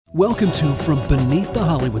Welcome to From Beneath the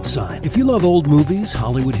Hollywood Sign. If you love old movies,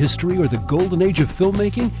 Hollywood history, or the golden age of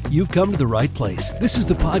filmmaking, you've come to the right place. This is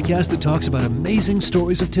the podcast that talks about amazing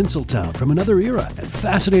stories of Tinseltown from another era and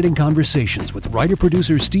fascinating conversations with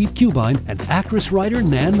writer-producer Steve Cubine and actress-writer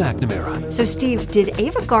Nan McNamara. So, Steve, did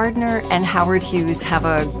Ava Gardner and Howard Hughes have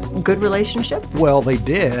a good relationship? Well, they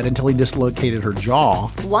did until he dislocated her jaw.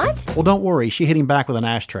 What? Well, don't worry. She hit him back with an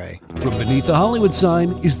ashtray. From Beneath the Hollywood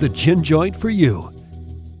Sign is the gin joint for you.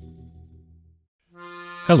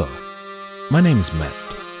 Hello, my name is Matt,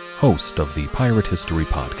 host of the Pirate History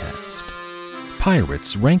Podcast.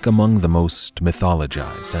 Pirates rank among the most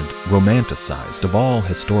mythologized and romanticized of all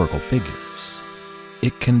historical figures.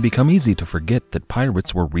 It can become easy to forget that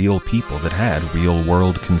pirates were real people that had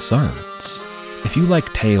real-world concerns. If you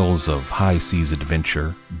like tales of high-seas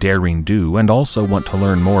adventure, daring do, and also want to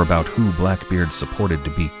learn more about who Blackbeard supported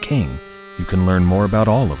to be king, you can learn more about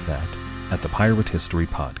all of that at the Pirate History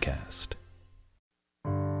Podcast.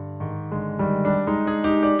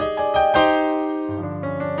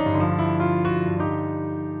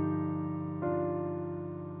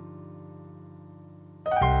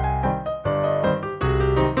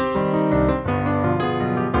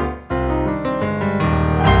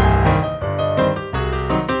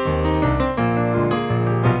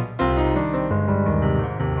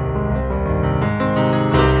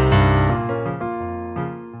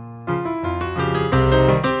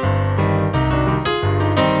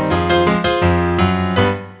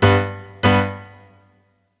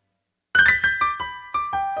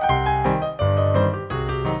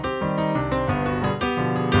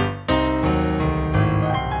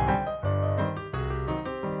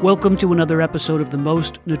 Welcome to another episode of the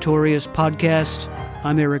Most Notorious Podcast.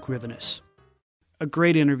 I'm Eric Rivenes. A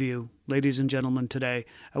great interview, ladies and gentlemen, today.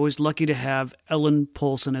 I was lucky to have Ellen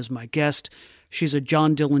Poulsen as my guest. She's a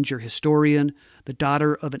John Dillinger historian, the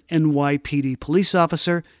daughter of an NYPD police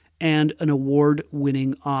officer, and an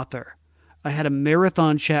award-winning author. I had a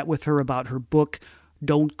marathon chat with her about her book,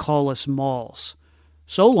 Don't Call Us Molls.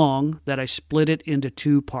 So long that I split it into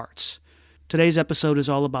two parts. Today's episode is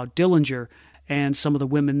all about Dillinger and some of the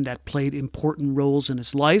women that played important roles in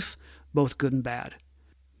his life, both good and bad.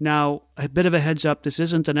 Now, a bit of a heads up, this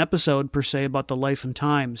isn't an episode per se about the life and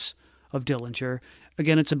times of Dillinger.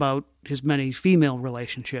 Again, it's about his many female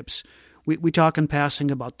relationships. We talk in passing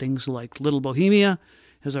about things like Little Bohemia,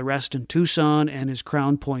 his arrest in Tucson, and his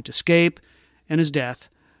Crown Point escape, and his death,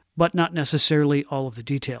 but not necessarily all of the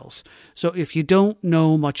details. So if you don't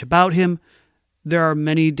know much about him, there are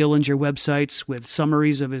many Dillinger websites with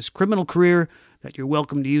summaries of his criminal career that you're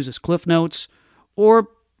welcome to use as cliff notes, or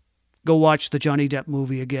go watch the Johnny Depp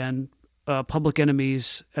movie again, Public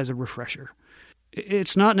Enemies, as a refresher.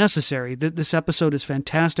 It's not necessary. This episode is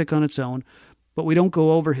fantastic on its own, but we don't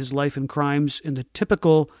go over his life and crimes in the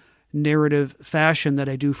typical narrative fashion that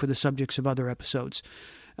I do for the subjects of other episodes.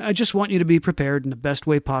 I just want you to be prepared in the best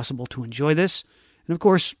way possible to enjoy this. And of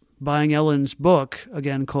course, buying Ellen's book,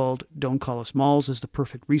 again called Don't Call Us Molls, is the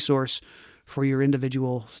perfect resource for your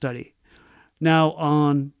individual study. Now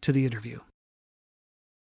on to the interview.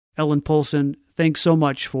 Ellen Poulsen, thanks so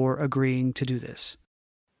much for agreeing to do this.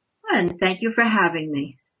 And thank you for having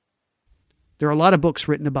me. There are a lot of books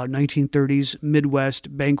written about 1930s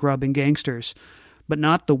Midwest bank robbing gangsters, but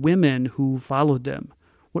not the women who followed them.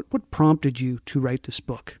 What prompted you to write this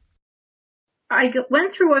book? I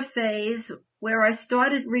went through a phase where I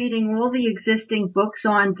started reading all the existing books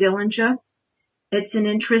on Dillinger. It's an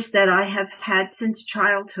interest that I have had since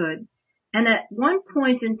childhood. And at one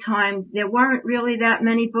point in time, there weren't really that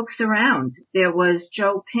many books around. There was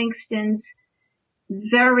Joe Pinkston's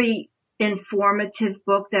very informative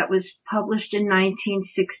book that was published in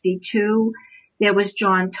 1962. There was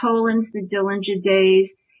John Toland's The Dillinger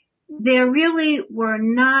Days. There really were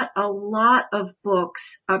not a lot of books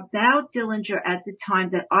about Dillinger at the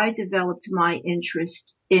time that I developed my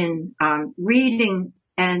interest in reading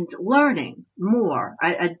and learning more,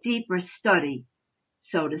 a deeper study,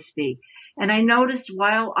 so to speak. And I noticed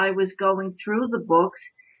while I was going through the books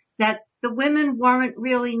that the women weren't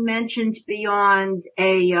really mentioned beyond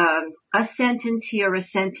a sentence here, a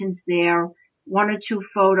sentence there, one or two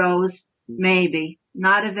photos, maybe,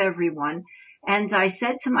 not of everyone. And I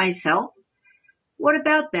said to myself, what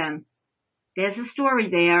about them? There's a story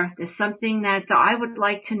there. There's something that I would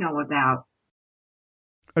like to know about.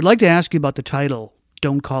 I'd like to ask you about the title,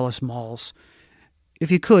 Don't Call Us Molls.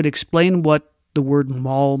 If you could, explain what the word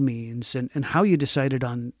moll means and how you decided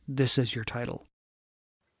on this as your title.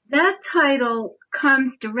 That title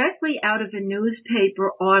comes directly out of a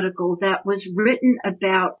newspaper article that was written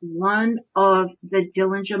about one of the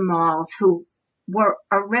Dillinger Molls who were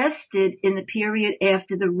arrested in the period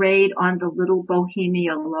after the raid on the Little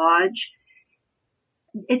Bohemia Lodge.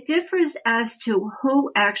 It differs as to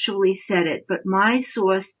who actually said it, but my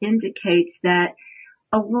source indicates that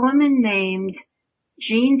a woman named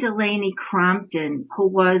Jean Delaney Crompton, who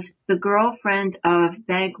was the girlfriend of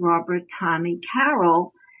bank robber Tommy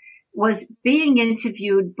Carroll, was being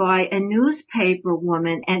interviewed by a newspaper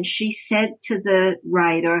woman, and she said to the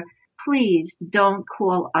writer, "Please don't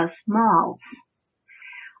call us Molls."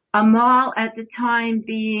 A moll at the time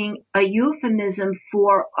being a euphemism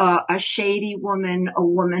for a shady woman, a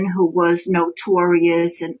woman who was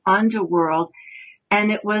notorious and underworld.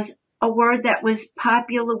 And it was a word that was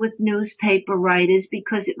popular with newspaper writers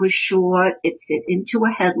because it was short, it fit into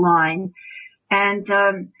a headline. And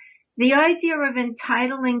the idea of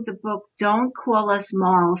entitling the book "Don't Call Us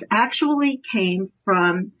Molls" actually came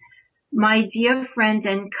from my dear friend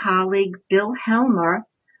and colleague Bill Helmer,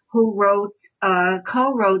 who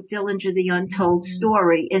co-wrote Dillinger, the Untold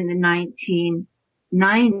Story in the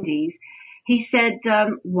 1990s. He said,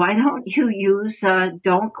 "Why don't you use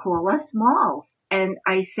Don't Call Us Molls?" And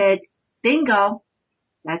I said, "Bingo,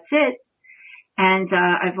 that's it." And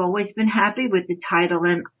I've always been happy with the title,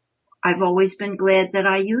 and I've always been glad that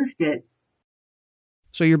I used it.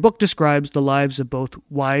 So your book describes the lives of both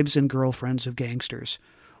wives and girlfriends of gangsters.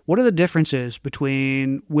 What are the differences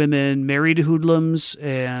between women married to hoodlums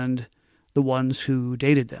and the ones who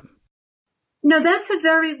dated them? No, that's a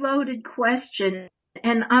very loaded question,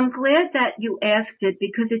 and I'm glad that you asked it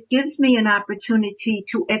because it gives me an opportunity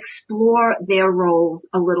to explore their roles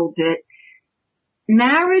a little bit.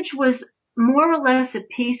 Marriage was more or less a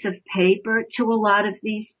piece of paper to a lot of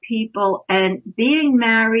these people, and being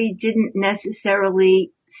married didn't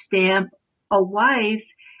necessarily stamp a wife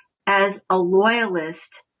as a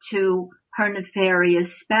loyalist to her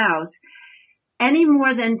nefarious spouse, any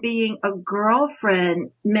more than being a girlfriend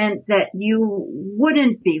meant that you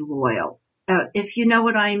wouldn't be loyal, if you know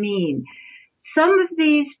what I mean. Some of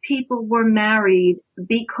these people were married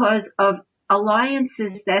because of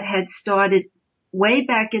alliances that had started way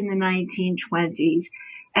back in the 1920s,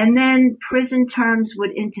 and then prison terms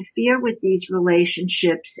would interfere with these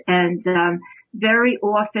relationships, and very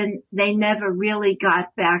often they never really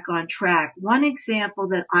got back on track. One example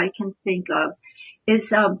that I can think of is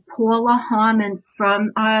Paula Harmon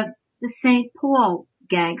from the St. Paul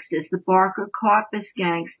gangsters, the Barker Carpus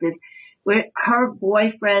gangsters, where her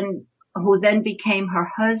boyfriend, who then became her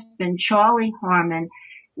husband, Charlie Harmon,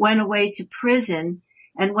 went away to prison.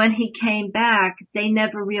 And when he came back, they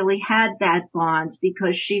never really had that bond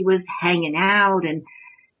because she was hanging out and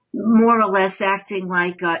more or less acting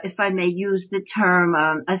like, if I may use the term,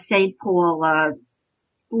 a St. Paul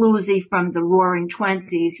bluesy from the Roaring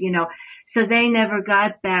Twenties, you know. So they never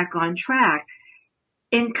got back on track.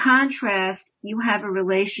 In contrast, you have a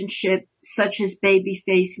relationship such as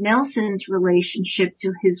Babyface Nelson's relationship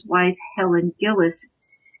to his wife, Helen Gillis.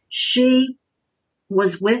 She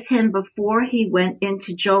was with him before he went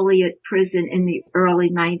into Joliet prison in the early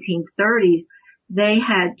 1930s. They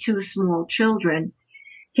had 2 small children.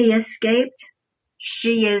 He escaped.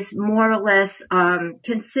 She is more or less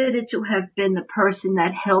considered to have been the person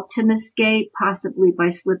that helped him escape, possibly by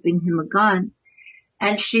slipping him a gun.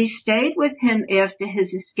 And she stayed with him after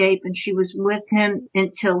his escape, and she was with him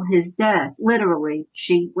until his death. Literally,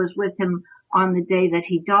 she was with him on the day that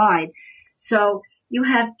he died. So you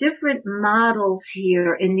have different models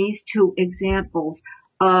here in these 2 examples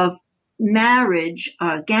of marriage,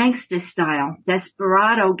 gangster style,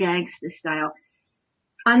 desperado gangster style.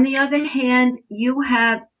 On the other hand, you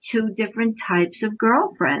have 2 different types of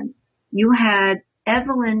girlfriends. You had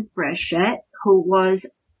Evelyn Frechette, who was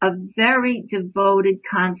a very devoted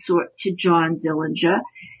consort to John Dillinger,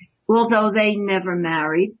 although they never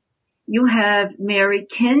married. You have Mary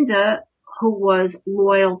Kinder, who was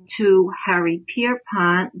loyal to Harry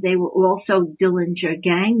Pierpont. They were also Dillinger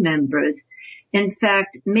gang members. In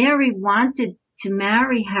fact, Mary wanted to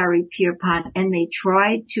marry Harry Pierpont, and they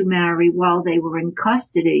tried to marry while they were in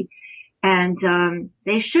custody. And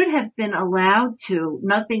they should have been allowed to.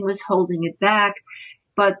 Nothing was holding it back.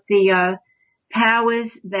 But the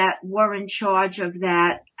powers that were in charge of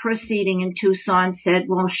that proceeding in Tucson said,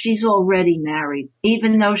 well, she's already married.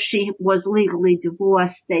 Even though she was legally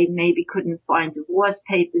divorced, they maybe couldn't find divorce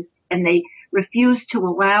papers, and they refused to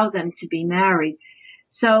allow them to be married.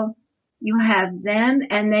 So you have them,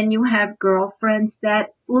 and then you have girlfriends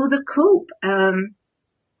that flew the coop.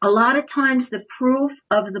 A lot of times the proof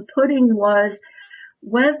of the pudding was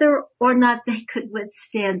whether or not they could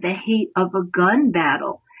withstand the heat of a gun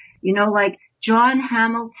battle. You know, like John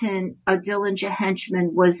Hamilton, a Dillinger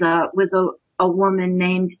henchman, was with a a woman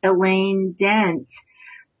named Elaine Dent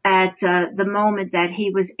at the moment that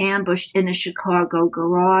he was ambushed in a Chicago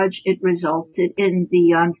garage. It resulted in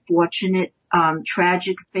the unfortunate,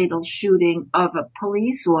 tragic, fatal shooting of a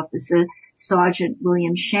police officer, Sergeant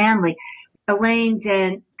William Shanley. Elaine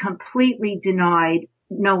Dent completely denied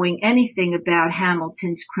knowing anything about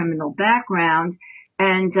Hamilton's criminal background,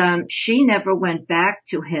 and she never went back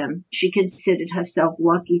to him. She considered herself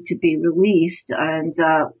lucky to be released and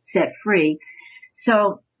set free.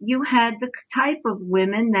 So you had the type of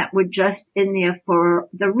women that were just in there for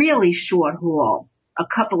the really short haul, a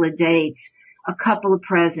couple of dates, a couple of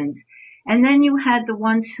presents. And then you had the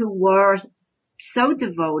ones who were so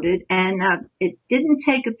devoted, and it didn't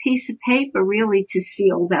take a piece of paper really to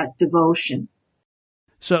seal that devotion.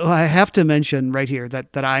 So I have to mention right here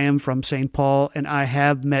that I am from St. Paul, and I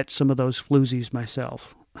have met some of those floozies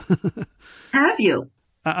myself. Have you?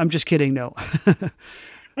 I'm just kidding, no.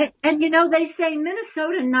 And you know, they say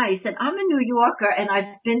Minnesota nice, and I'm a New Yorker, and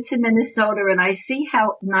I've been to Minnesota, and I see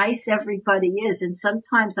how nice everybody is, and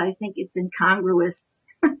sometimes I think it's incongruous.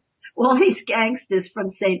 All these gangsters from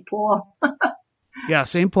St. Paul. Yeah,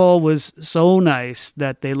 St. Paul was so nice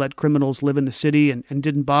that they let criminals live in the city and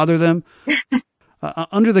didn't bother them.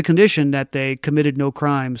 Under the condition that they committed no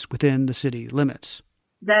crimes within the city limits.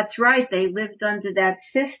 That's right. They lived under that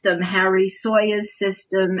system, Harry Sawyer's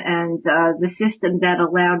system, and the system that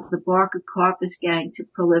allowed the Barker Carpus gang to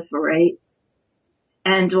proliferate,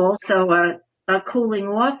 and also a cooling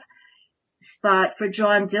off spot for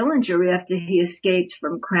John Dillinger after he escaped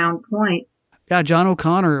from Crown Point. Yeah, John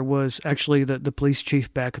O'Connor was actually the police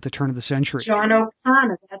chief back at the turn of the century. John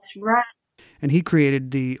O'Connor, that's right. And he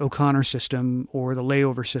created the O'Connor system, or the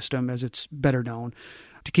layover system as it's better known,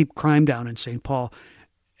 to keep crime down in St. Paul.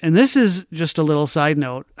 And this is just a little side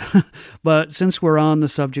note, but since we're on the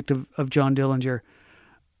subject of John Dillinger,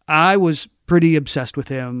 I was pretty obsessed with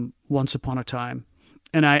him once upon a time.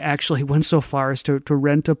 And I actually went so far as to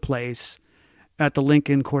rent a place at the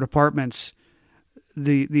Lincoln Court Apartments,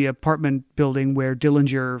 the apartment building where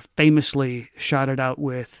Dillinger famously shot it out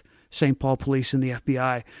with St. Paul police and the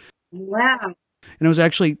FBI. Wow. And it was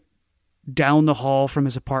actually down the hall from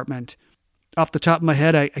his apartment. Off the top of my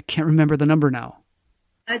head, I can't remember the number now.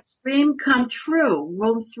 A dream come true.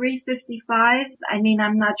 Room 355? I mean,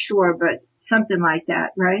 I'm not sure, but something like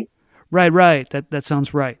that, right? Right. That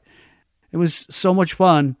sounds right. It was so much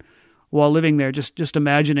fun while living there, just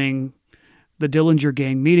imagining the Dillinger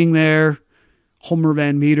gang meeting there, Homer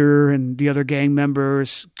Van Meter and the other gang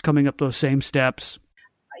members coming up those same steps.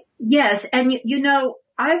 Yes, and you know,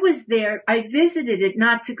 I was there. I visited it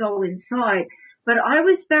not to go inside, but I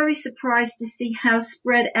was very surprised to see how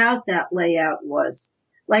spread out that layout was.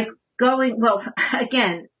 Like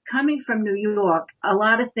again, coming from New York, a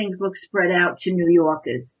lot of things look spread out to New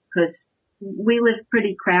Yorkers because we live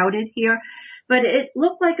pretty crowded here, but it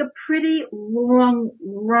looked like a pretty long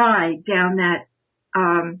ride down that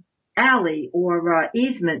alley or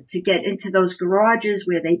easement to get into those garages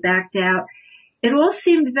where they backed out. It all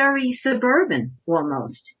seemed very suburban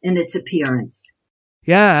almost in its appearance.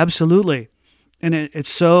 Yeah, absolutely. And it's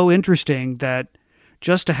so interesting that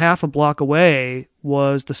just a half a block away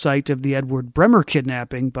was the site of the Edward Bremer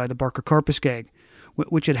kidnapping by the Barker Carpus gang,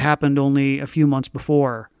 which had happened only a few months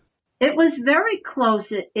before. It was very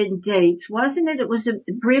close in dates, wasn't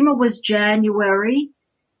it? Bremer was January,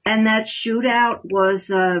 and that shootout was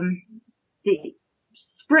the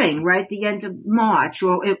spring, right? The end of March,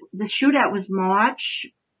 the shootout was March.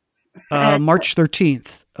 March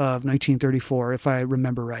 13th of 1934, if I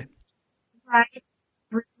remember right. Right.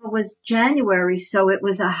 It was January, so it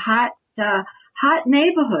was a hot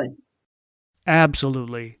neighborhood.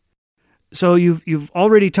 Absolutely. So you've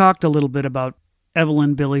already talked a little bit about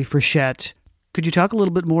Evelyn Billy Frechette. Could you talk a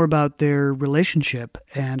little bit more about their relationship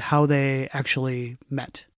and how they actually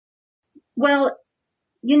met? Well,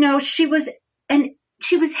 you know, she was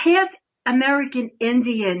half American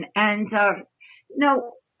Indian, and you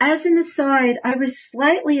know, as an aside, I was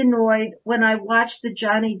slightly annoyed when I watched the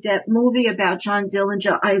Johnny Depp movie about John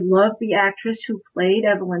Dillinger. I love the actress who played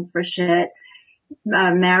Evelyn Frechette,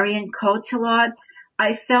 Marion Cotillard.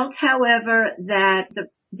 I felt, however, that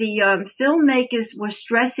the filmmakers were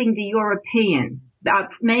stressing the European,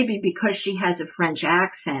 maybe because she has a French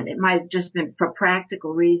accent. It might have just been for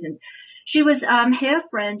practical reasons. She was half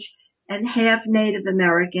French and half Native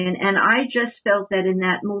American, and I just felt that in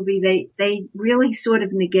that movie they really sort of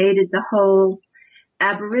negated the whole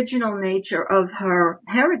Aboriginal nature of her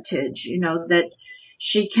heritage, you know, that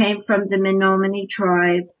she came from the Menominee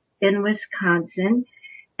tribe in Wisconsin,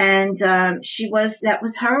 and that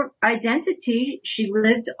was her identity. She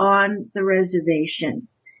lived on the reservation.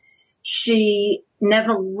 She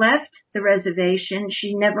never left the reservation.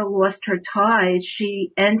 She never lost her ties.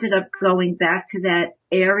 She ended up going back to that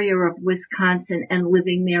area of Wisconsin and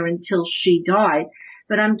living there until she died.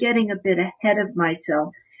 But I'm getting a bit ahead of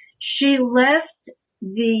myself. She left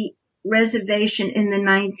the reservation in the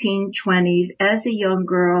 1920s as a young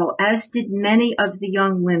girl, as did many of the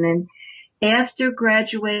young women, after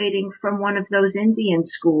graduating from one of those Indian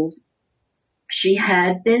schools. She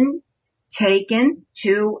had been taken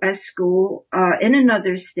to a school in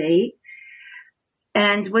another state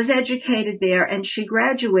and was educated there, and she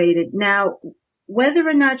graduated. Now, whether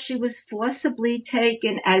or not she was forcibly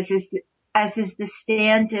taken, as is the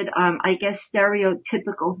standard, I guess,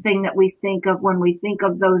 stereotypical thing that we think of when we think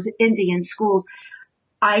of those Indian schools,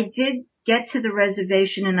 I did get to the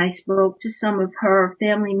reservation and I spoke to some of her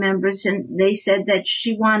family members, and they said that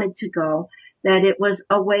she wanted to go, that it was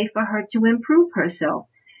a way for her to improve herself.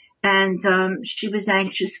 And she was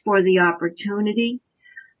anxious for the opportunity.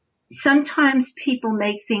 Sometimes people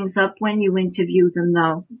make things up when you interview them,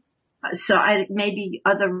 though. So maybe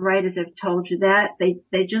other writers have told you that.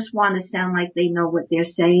 They just want to sound like they know what they're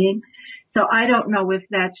saying. So I don't know if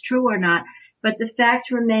that's true or not. But the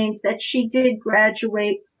fact remains that she did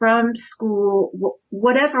graduate from school,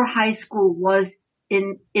 whatever high school was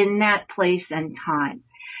in that place and time.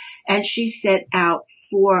 And she set out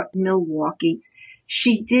for Milwaukee.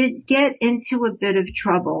 She did get into a bit of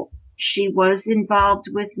trouble. She was involved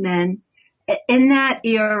with men. In that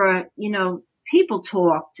era, people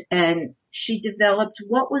talked, and she developed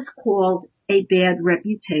what was called a bad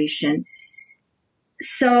reputation.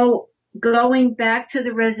 So going back to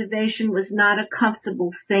the reservation was not a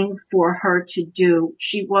comfortable thing for her to do.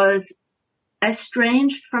 She was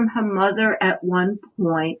estranged from her mother at one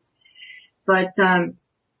point, but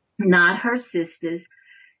not her sisters.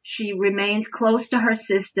 She remained close to her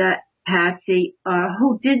sister, Patsy,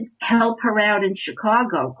 who did help her out in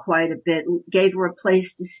Chicago quite a bit, gave her a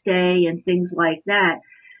place to stay and things like that.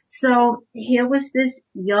 So here was this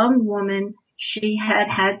young woman. She had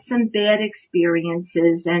had some bad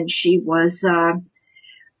experiences, and she was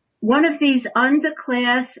one of these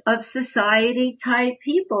underclass of society type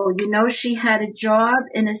people. She had a job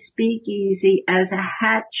in a speakeasy as a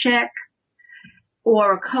hat check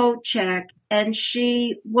or a coat check, and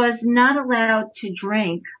she was not allowed to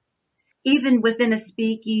drink. Even within a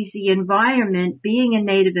speakeasy environment, being a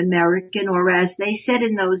Native American, or as they said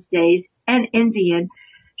in those days, an Indian,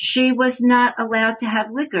 she was not allowed to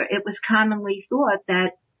have liquor. It was commonly thought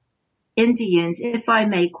that Indians, if I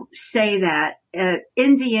may say that,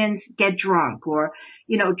 Indians get drunk or,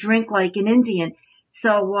 drink like an Indian.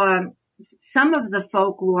 So, some of the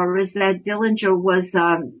folklore is that Dillinger was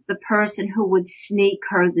the person who would sneak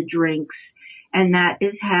her the drinks, and that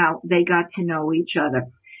is how they got to know each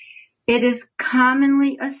other. It is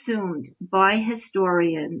commonly assumed by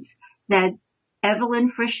historians that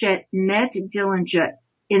Evelyn Frechette met Dillinger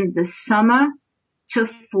in the summer to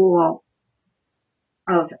fall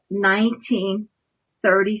of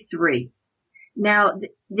 1933. Now,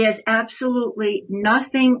 there's absolutely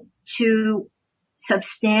nothing to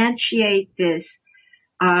substantiate this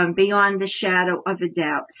beyond the shadow of a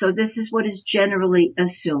doubt. So this is what is generally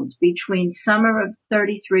assumed. Between summer of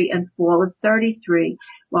 33 and fall of 33,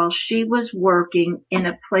 while she was working in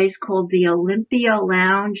a place called the Olympia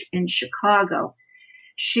Lounge in Chicago,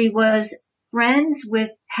 she was friends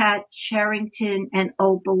with Pat Charrington and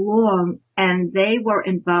Opal Long, and they were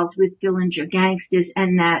involved with Dillinger gangsters,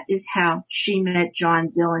 and that is how she met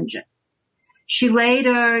John Dillinger. She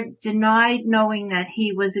later denied knowing that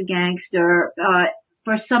he was a gangster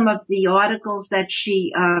for some of the articles that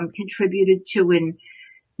she contributed to in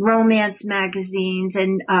romance magazines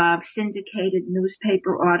and syndicated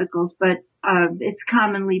newspaper articles, but it's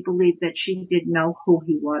commonly believed that she did know who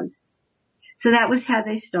he was. So that was how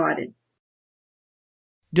they started.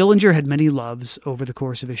 Dillinger had many loves over the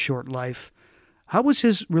course of his short life. How was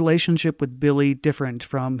his relationship with Billy different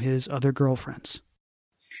from his other girlfriends?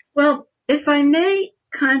 Well, if I may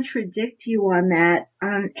contradict you on that,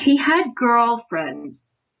 he had girlfriends.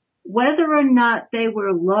 Whether or not they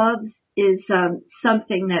were loves is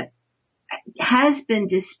something that has been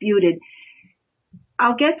disputed.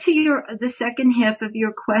 I'll get to the second half of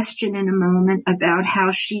your question in a moment about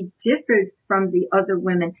how she differed from the other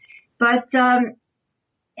women. But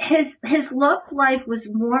his love life was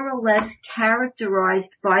more or less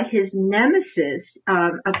characterized by his nemesis,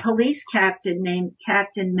 a police captain named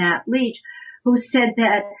Captain Matt Leach, who said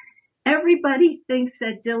that everybody thinks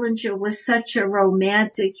that Dillinger was such a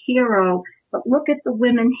romantic hero, but look at the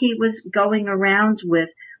women he was going around with.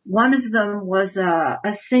 One of them was a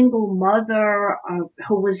single mother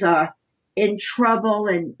who was in trouble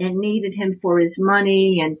and needed him for his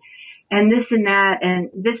money and this and that. And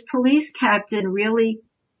this police captain really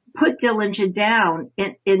put Dillinger down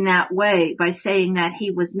in that way by saying that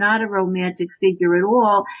he was not a romantic figure at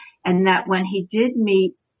all, and that when he did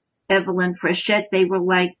meet Evelyn Frechette, they were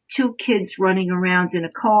like two kids running around in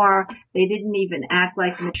a car. They didn't even act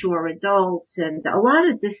like mature adults, and a lot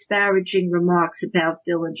of disparaging remarks about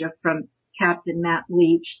Dillinger from Captain Matt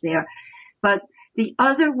Leach there. But the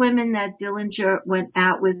other women that Dillinger went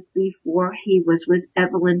out with before he was with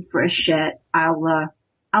Evelyn Frechette, I'll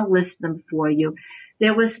list them for you.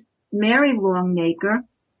 There was Mary Longacre.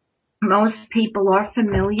 Most people are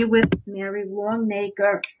familiar with Mary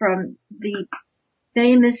Longacre from the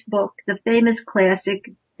famous book, the famous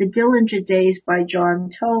classic, The Dillinger Days by John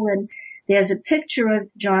Toland. There's a picture of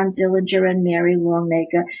John Dillinger and Mary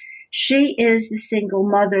Longacre. She is the single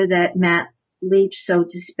mother that Matt Leach so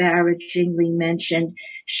disparagingly mentioned.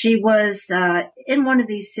 She was in one of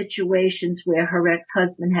these situations where her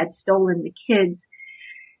ex-husband had stolen the kids.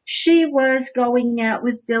 She was going out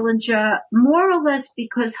with Dillinger more or less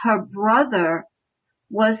because her brother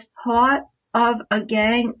was part of a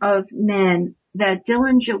gang of men that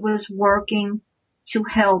Dillinger was working to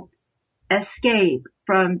help escape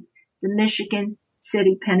from the Michigan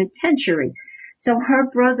City Penitentiary. So her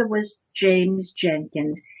brother was James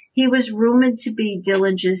Jenkins. He was rumored to be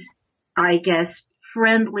Dillinger's, I guess,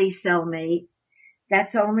 friendly cellmate.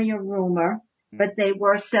 That's only a rumor, but they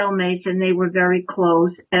were cellmates and they were very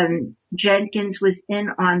close, and Jenkins was in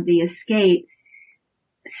on the escape.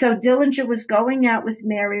 So Dillinger was going out with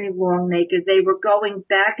Mary Longacre. They were going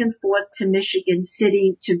back and forth to Michigan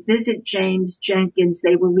City to visit James Jenkins.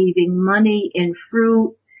 They were leaving money in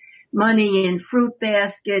fruit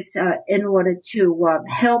baskets, in order to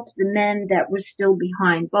help the men that were still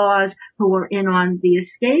behind bars who were in on the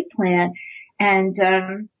escape plan.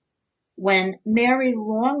 And when Mary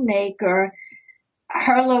Longacre,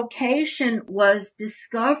 her location was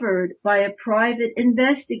discovered by a private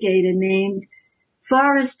investigator named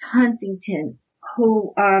Forrest Huntington,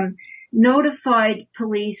 who notified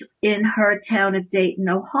police in her town of Dayton,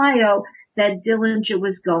 Ohio, that Dillinger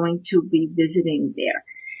was going to be visiting there.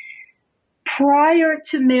 Prior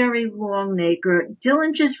to Mary Longacre,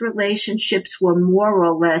 Dillinger's relationships were more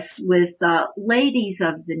or less with ladies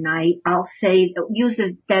of the night. I'll say, use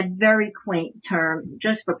that very quaint term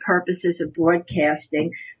just for purposes of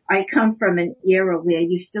broadcasting. I come from an era where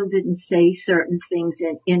you still didn't say certain things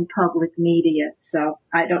in public media, so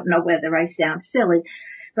I don't know whether I sound silly.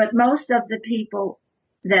 But most of the people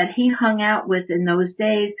that he hung out with in those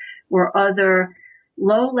days were other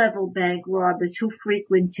low-level bank robbers who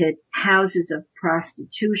frequented houses of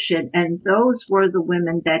prostitution, and those were the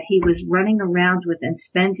women that he was running around with and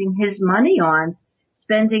spending his money on,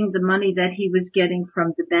 spending the money that he was getting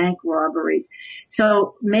from the bank robberies.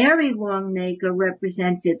 So Mary Longacre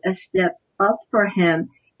represented a step up for him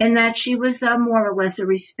in that she was more or less a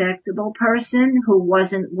respectable person who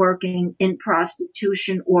wasn't working in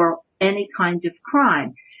prostitution or any kind of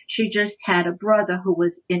crime. She just had a brother who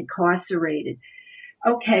was incarcerated.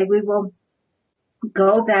 Okay, we will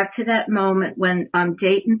go back to that moment when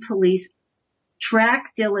Dayton police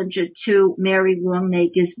tracked Dillinger to Mary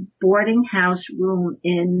Longacre's boarding house room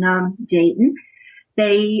in Dayton.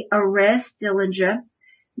 They arrest Dillinger.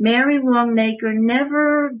 Mary Longacre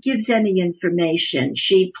never gives any information.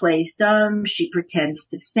 She plays dumb. She pretends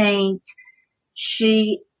to faint.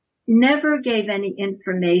 She never gave any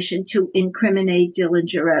information to incriminate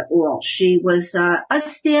Dillinger at all. She was a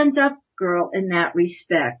stand-up girl in that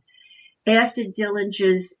respect. After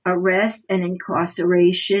Dillinger's arrest and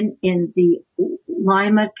incarceration in the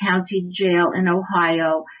Lima County Jail in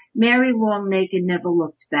Ohio, Mary Longacre never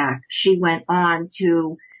looked back. She went on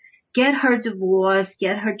to get her divorce,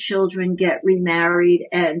 get her children, get remarried,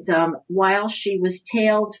 and while she was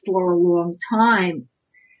tailed for a long time,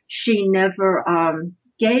 she never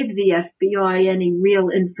gave the FBI any real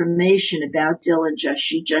information about Dillinger.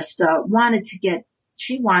 She just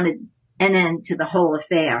wanted an end to the whole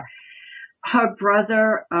affair. Her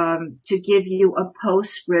brother, to give you a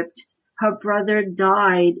postscript, her brother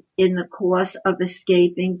died in the course of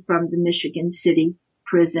escaping from the Michigan City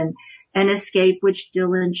prison, an escape which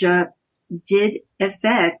Dillinger did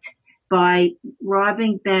effect by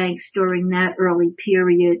robbing banks during that early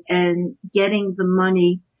period and getting the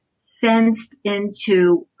money fenced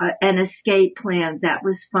into an escape plan that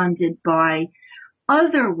was funded by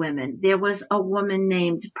other women. There was a woman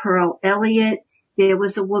named Pearl Elliott. There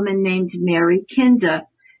was a woman named Mary Kinder.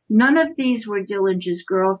 None of these were Dillinger's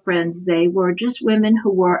girlfriends. They were just women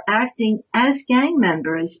who were acting as gang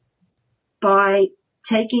members by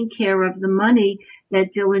taking care of the money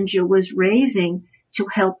that Dillinger was raising to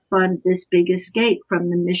help fund this big escape from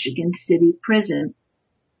the Michigan City prison.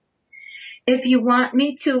 If you want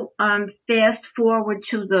me to fast forward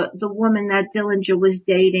to the woman that Dillinger was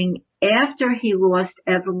dating after he lost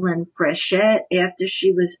Evelyn Frechette, after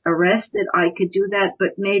she was arrested, I could do that,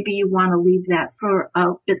 but maybe you want to leave that for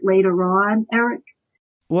a bit later on, Eric?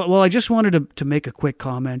 Well, I just wanted to make a quick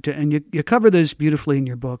comment, and you cover this beautifully in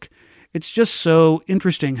your book. It's just so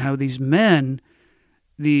interesting how these men,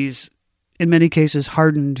 these, in many cases,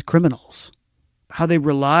 hardened criminals, how they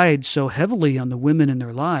relied so heavily on the women in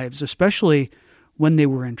their lives, especially when they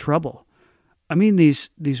were in trouble. I mean, these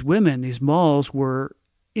women, these Molls, were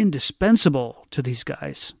indispensable to these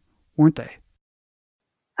guys, weren't they?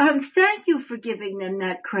 Thank you for giving them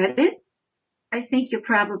that credit. I think you're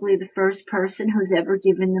probably the first person who's ever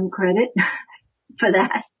given them credit for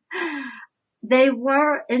that. They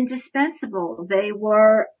were indispensable. They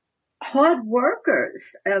were hard workers.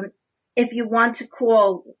 If you want to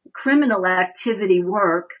call criminal activity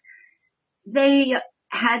work, they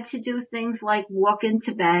had to do things like walk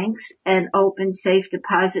into banks and open safe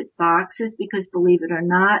deposit boxes because, believe it or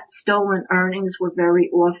not, stolen earnings were very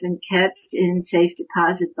often kept in safe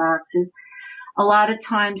deposit boxes. A lot of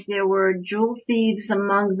times there were jewel thieves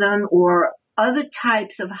among them or other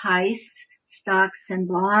types of heists, stocks and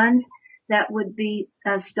bonds that would be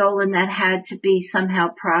stolen that had to be somehow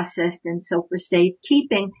processed. And so for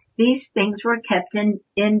safekeeping, these things were kept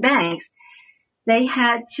in banks. They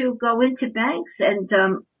had to go into banks and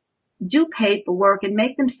do paperwork and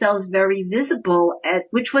make themselves very visible,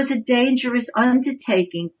 which was a dangerous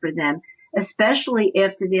undertaking for them, especially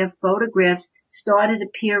after their photographs started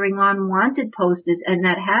appearing on wanted posters, and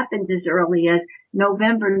that happened as early as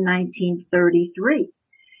November 1933.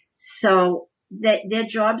 So their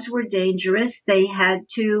jobs were dangerous. They had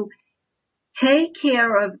to take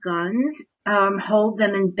care of guns, hold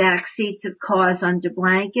them in back seats of cars under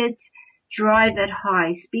blankets, drive at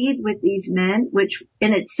high speed with these men, which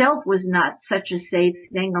in itself was not such a safe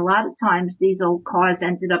thing. A lot of times these old cars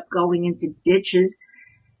ended up going into ditches.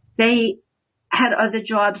 They had other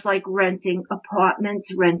jobs like renting apartments,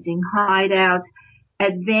 renting hideouts,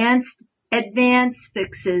 advanced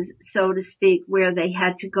fixes, so to speak, where they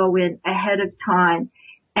had to go in ahead of time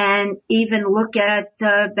and even look at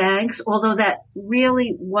banks, although that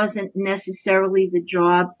really wasn't necessarily the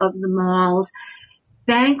job of the Molls.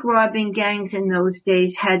 Bank robbing gangs in those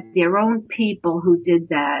days had their own people who did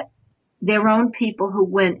that, their own people who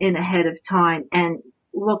went in ahead of time and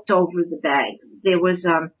looked over the bank. There was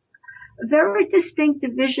very distinct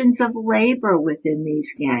divisions of labor within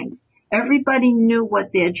these gangs. Everybody knew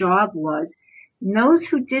what their job was. And those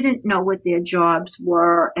who didn't know what their jobs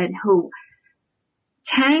were and who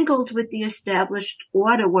tangled with the established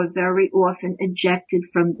order were very often ejected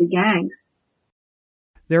from the gangs.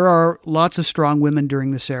 There are lots of strong women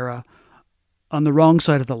during this era on the wrong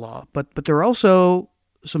side of the law, but there are also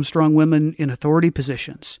some strong women in authority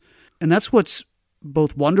positions. And that's what's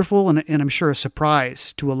both wonderful and I'm sure a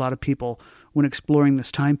surprise to a lot of people when exploring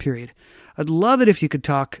this time period. I'd love it if you could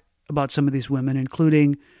talk about some of these women,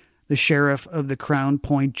 including the sheriff of the Crown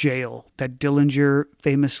Point jail that Dillinger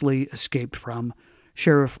famously escaped from,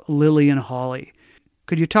 Sheriff Lillian Hawley.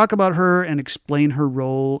 Could you talk about her and explain her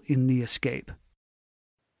role in the escape?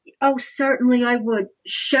 Oh, certainly I would.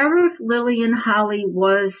 Sheriff Lillian Hawley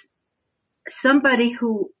was somebody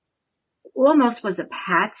who almost was a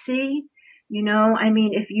patsy. You know, I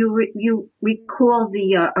mean, if you recall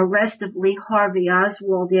the arrest of Lee Harvey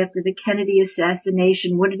Oswald after the Kennedy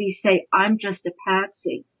assassination, what did he say? I'm just a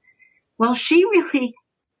patsy. Well,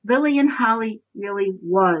 Lillian Hawley really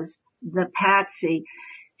was the patsy.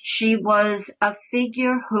 She was a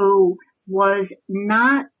figure who was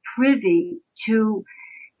not privy to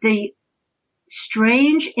the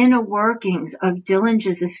strange inner workings of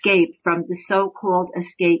Dillinger's escape from the so-called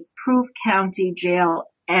escape-proof county jail,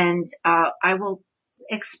 and I will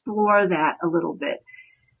explore that a little bit.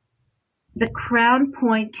 The Crown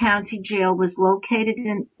Point County Jail was located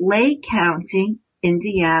in Lake County,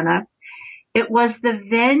 Indiana. It was the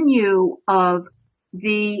venue of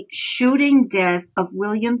the shooting death of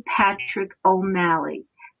William Patrick O'Malley,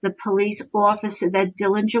 the police officer that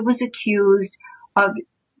Dillinger was accused of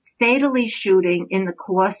fatally shooting in the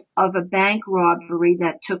course of a bank robbery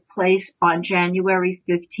that took place on January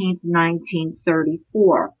 15,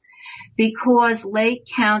 1934. Because Lake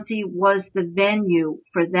County was the venue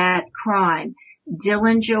for that crime,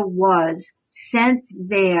 Dillinger was sent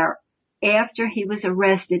there after he was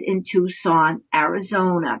arrested in Tucson,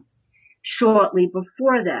 Arizona, shortly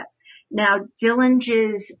before that. Now,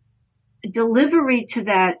 Dillinger's delivery to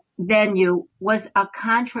that venue was a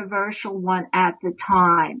controversial one at the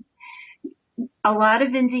time. A lot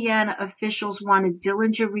of Indiana officials wanted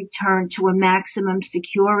Dillinger returned to a maximum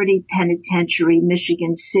security penitentiary,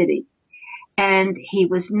 Michigan City. And he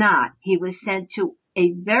was not. He was sent to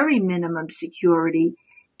a very minimum security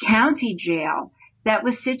county jail that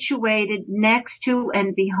was situated next to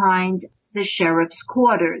and behind the sheriff's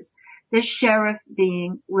quarters, the sheriff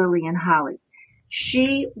being Lillian Holly.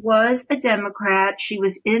 She was a Democrat. She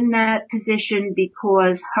was in that position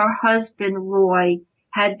because her husband, Roy,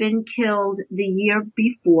 had been killed the year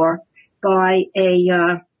before by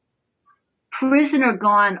a prisoner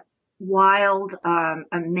gone wild,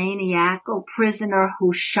 a maniacal prisoner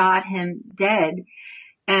who shot him dead.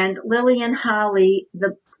 And Lillian Holly,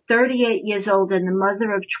 the 38 years old and the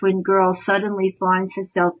mother of twin girls, suddenly finds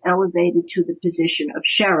herself elevated to the position of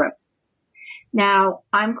sheriff. Now,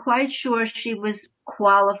 I'm quite sure she was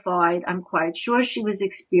qualified. I'm quite sure she was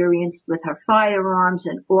experienced with her firearms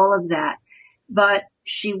and all of that. But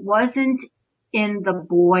she wasn't in the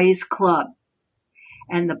boys' club.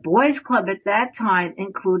 And the boys' club at that time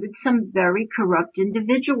included some very corrupt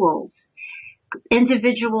individuals.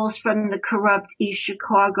 Individuals from the corrupt East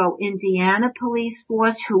Chicago, Indiana police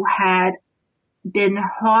force who had been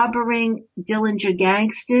harboring Dillinger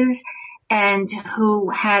gangsters and who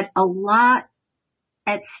had a lot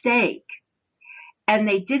at stake. And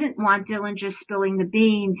they didn't want Dillinger spilling the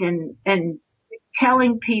beans and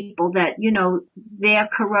telling people that, you know, their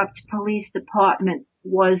corrupt police department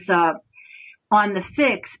was on the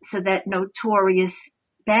fix so that notorious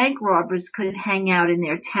bank robbers could hang out in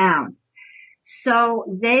their town. So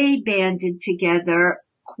they banded together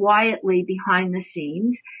quietly behind the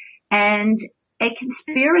scenes, and a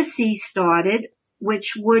conspiracy started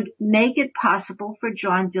which would make it possible for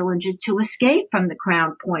John Dillinger to escape from the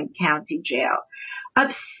Crown Point County Jail,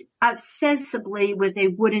 ostensibly with a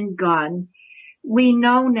wooden gun. We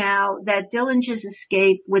know now that Dillinger's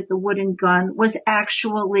escape with the wooden gun was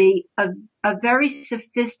actually a very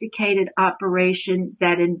sophisticated operation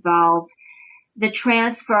that involved the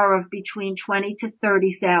transfer of between $20,000 to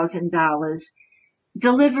 $30,000,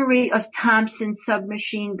 delivery of Thompson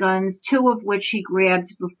submachine guns, 2 of which he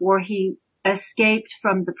grabbed before he escaped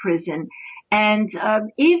from the prison, and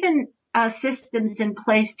even systems in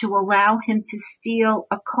place to allow him to steal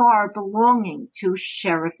a car belonging to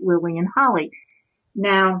Sheriff Lillian Holly.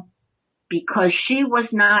 Now, because she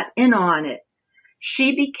was not in on it,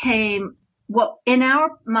 she became, what in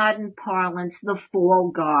our modern parlance, the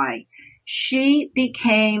fall guy. She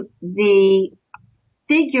became the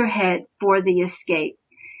figurehead for the escape.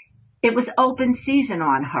 It was open season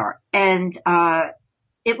on her, and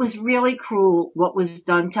it was really cruel what was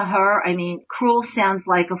done to her. I mean, cruel sounds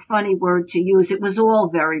like a funny word to use. It was all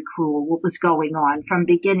very cruel what was going on from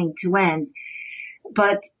beginning to end.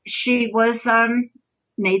 But she was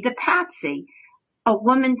made the patsy. A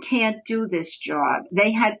woman can't do this job.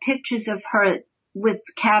 They had pictures of her with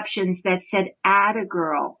captions that said, "Atta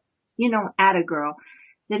girl." You know, atta girl.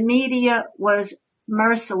 The media was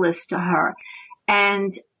merciless to her,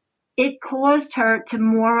 and it caused her to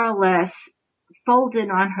more or less fold in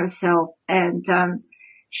on herself, and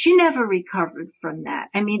she never recovered from that.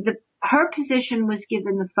 I mean, her position was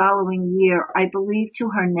given the following year, I believe, to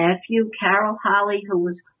her nephew, Carol Holly, who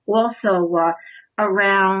was also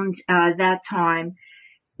around that time,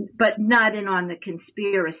 but not in on the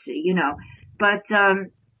conspiracy, you know. But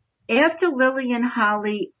after Lillian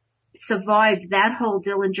Holly survived that whole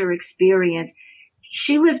Dillinger experience,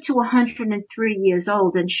 she lived to 103 years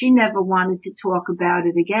old, and she never wanted to talk about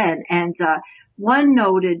it again. And one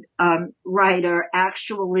noted writer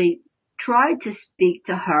actually tried to speak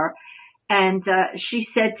to her, and she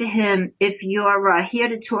said to him, "If you're here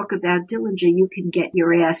to talk about Dillinger, you can get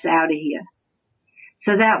your ass out of here."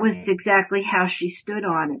 So that was exactly how she stood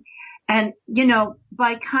on it. And, you know,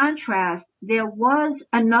 by contrast, there was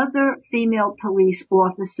another female police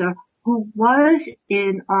officer who was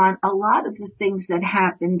in on a lot of the things that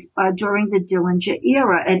happened during the Dillinger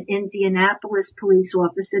era, an Indianapolis police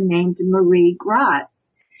officer named Marie Grott.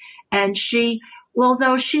 And she,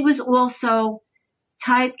 although she was also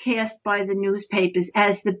typecast by the newspapers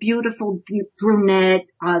as the beautiful brunette,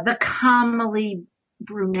 the comely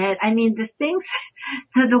brunette. I mean, the things,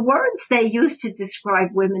 the words they used to describe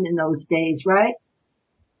women in those days, right?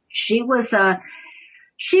 She was,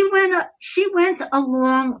 she went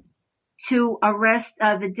along to arrest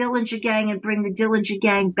the Dillinger gang and bring the Dillinger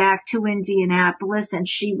gang back to Indianapolis, and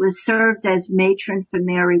she was served as matron for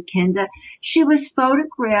Mary Kinder. She was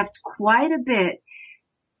photographed quite a bit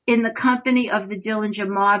in the company of the Dillinger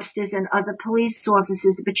mobsters and other police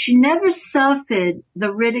officers, but she never suffered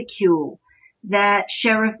the ridicule that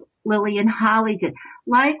Sheriff Lillian Holly did.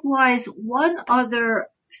 Likewise, one other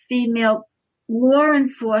female law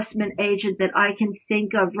enforcement agent that I can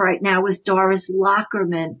think of right now is Doris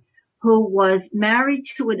Lockerman, who was married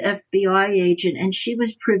to an FBI agent, and she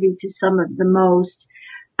was privy to some of the most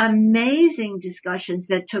amazing discussions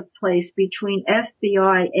that took place between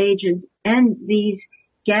FBI agents and these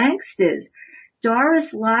gangsters.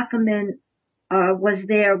 Doris Lockerman was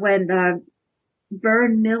there when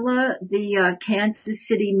Vern Miller, the Kansas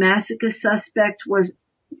City massacre suspect, was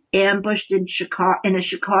ambushed in a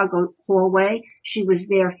Chicago hallway. She was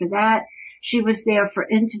there for that. She was there for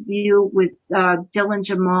interview with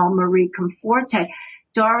Dillinger, Marie Conforte.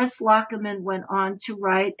 Doris Lockerman went on to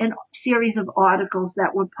write a series of articles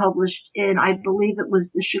that were published in, I believe it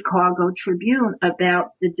was the Chicago Tribune,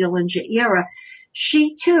 about the Dillinger era.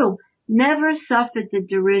 She too never suffered the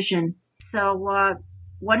derision. So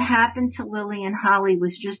what happened to Lillian Holly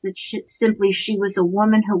was just that simply she was a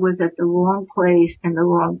woman who was at the wrong place and the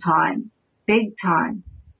wrong time. Big time.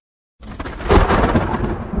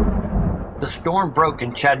 The storm broke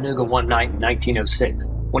in Chattanooga one night in 1906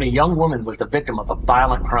 when a young woman was the victim of a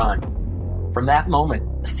violent crime. From that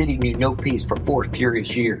moment, the city knew no peace for 4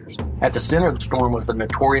 furious years. At the center of the storm was the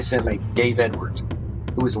notorious inmate Dave Edwards,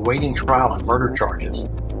 who was awaiting trial on murder charges.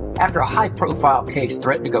 After a high-profile case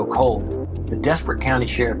threatened to go cold, the desperate county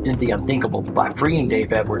sheriff did the unthinkable by freeing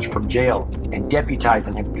Dave Edwards from jail and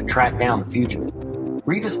deputizing him to track down the fugitive.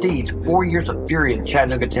 Grievous Deeds, 4 Years of Fury in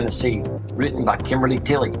Chattanooga, Tennessee, written by Kimberly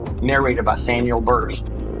Tilley, narrated by Samuel Burse,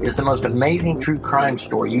 is the most amazing true crime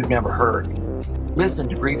story you've never heard. Listen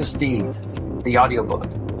to Grievous Deeds, the audiobook,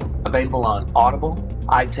 available on Audible,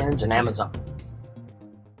 iTunes, and Amazon.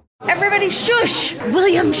 Everybody shush!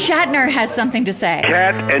 William Shatner has something to say.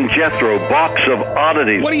 Cat and Jethro, box of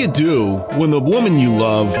oddities. What do you do when the woman you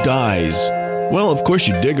love dies? Well, of course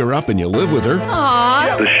you dig her up and you live with her.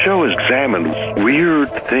 Aww. The show examines weird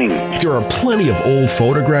things. There are plenty of old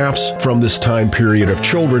photographs from this time period of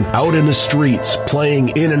children out in the streets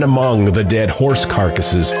playing in and among the dead horse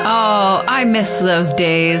carcasses. Oh, I miss those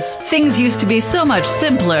days. Things used to be so much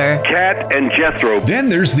simpler. Cat and Jethro. Then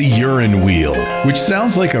there's the urine wheel, which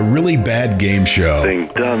sounds like a really bad game show. Thing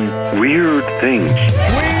done weird things.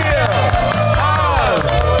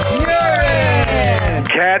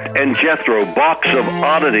 Cat and Jethro, box of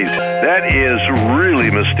oddities. That is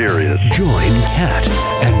really mysterious. Join Cat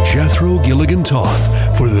and Jethro Gilligan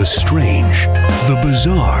Toth for the strange, the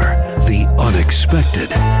bizarre, the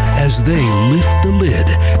unexpected, as they lift the lid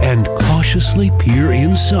and cautiously peer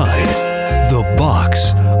inside the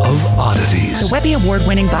Box of Oddities. The Webby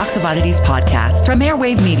Award-winning Box of Oddities podcast from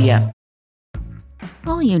Airwave Media.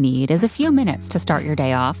 All you need is a few minutes to start your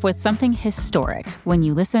day off with something historic when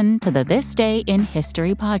you listen to the This Day in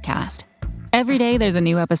History podcast. Every day there's a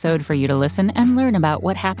new episode for you to listen and learn about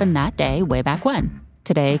what happened that day way back when.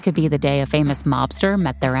 Today could be the day a famous mobster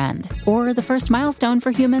met their end, or the first milestone for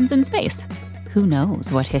humans in space. Who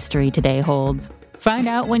knows what history today holds? Find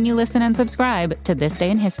out when you listen and subscribe to This Day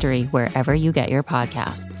in History wherever you get your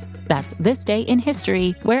podcasts. That's This Day in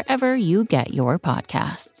History wherever you get your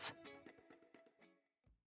podcasts.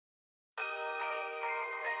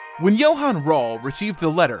 When Johann Rall received the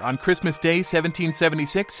letter on Christmas Day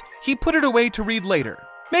 1776, he put it away to read later.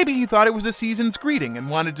 Maybe he thought it was a season's greeting and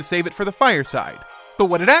wanted to save it for the fireside. But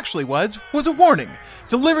what it actually was a warning,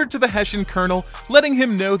 delivered to the Hessian colonel, letting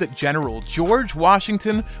him know that General George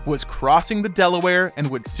Washington was crossing the Delaware and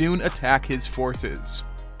would soon attack his forces.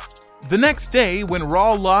 The next day, when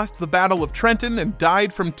Rall lost the Battle of Trenton and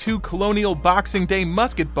died from 2 colonial Boxing Day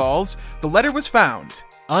musket balls, the letter was found,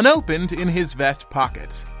 unopened, in his vest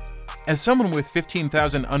pocket. As someone with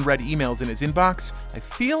 15,000 unread emails in his inbox, I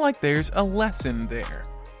feel like there's a lesson there.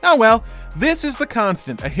 Oh well, this is The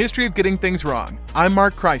Constant, a history of getting things wrong. I'm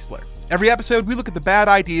Mark Chrysler. Every episode, we look at the bad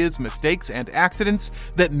ideas, mistakes, and accidents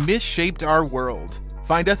that misshaped our world.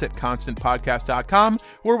 Find us at constantpodcast.com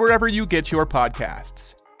or wherever you get your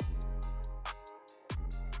podcasts.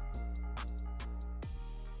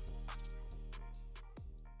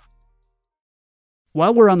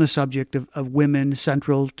 While we're on the subject of women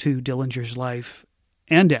central to Dillinger's life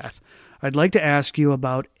and death, I'd like to ask you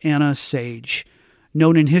about Anna Sage,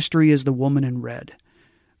 known in history as the Woman in Red.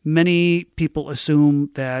 Many people assume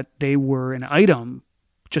that they were an item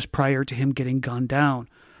just prior to him getting gunned down,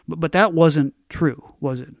 but that wasn't true,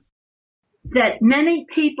 was it? That many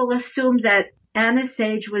people assume that Anna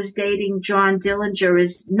Sage was dating John Dillinger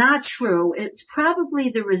is not true. It's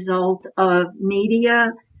probably the result of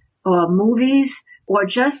media or movies, or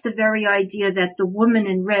just the very idea that the Woman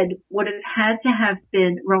in Red would have had to have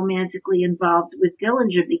been romantically involved with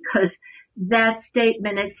Dillinger, because that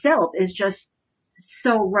statement itself is just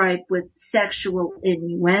so ripe with sexual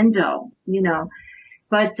innuendo,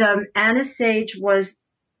 But Anna Sage was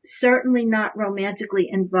certainly not romantically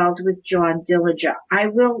involved with John Dillinger. I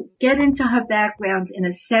will get into her background in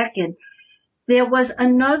a second. There was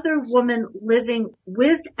another woman living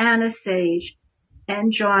with Anna Sage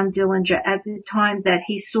and John Dillinger at the time that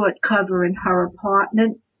he sought cover in her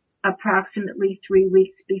apartment approximately 3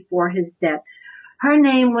 weeks before his death. Her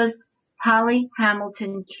name was Polly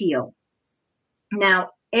Hamilton Keel. Now,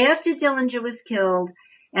 after Dillinger was killed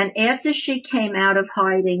and after she came out of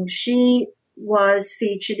hiding, she was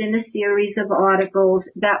featured in a series of articles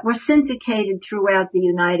that were syndicated throughout the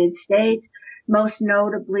United States, most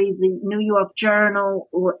notably the New York Journal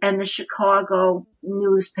and the Chicago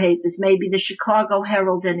newspapers, maybe the Chicago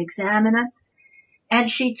Herald and Examiner. And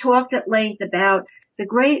she talked at length about the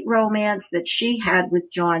great romance that she had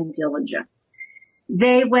with John Dillinger.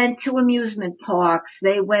 They went to amusement parks.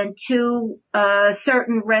 They went to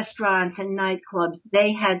certain restaurants and nightclubs.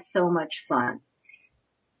 They had so much fun.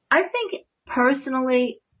 I think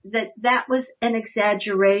personally that was an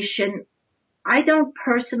exaggeration. I don't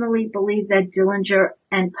personally believe that Dillinger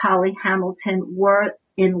and Polly Hamilton were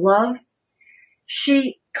in love.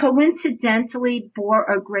 She coincidentally bore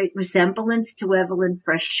a great resemblance to Evelyn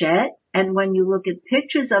Frechette, and when you look at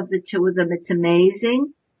pictures of the two of them, it's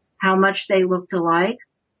amazing how much they looked alike.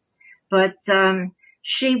 But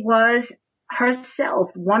she was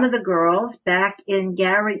herself one of the girls back in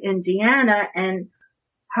Gary, Indiana, and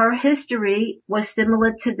her history was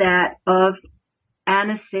similar to that of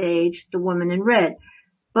Anna Sage, the woman in red.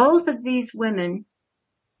 Both of these women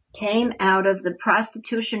came out of the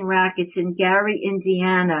prostitution rackets in Gary,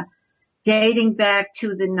 Indiana, dating back to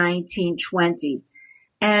the 1920s.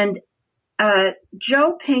 And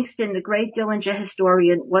Joe Pinkston, the great Dillinger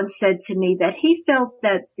historian, once said to me that he felt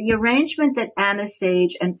that the arrangement that Anna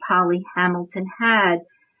Sage and Polly Hamilton had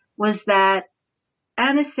was that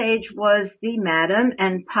Anna Sage was the madam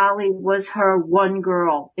and Polly was her one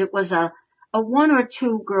girl. It was a one or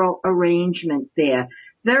two girl arrangement there,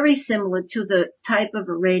 very similar to the type of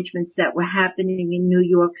arrangements that were happening in New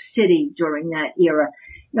York City during that era.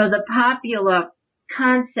 The popular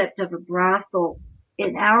concept of a brothel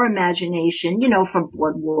in our imagination, from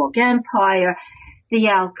Boardwalk Empire, the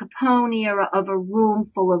Al Capone era of a room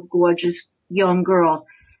full of gorgeous young girls.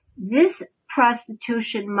 This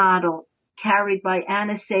prostitution model carried by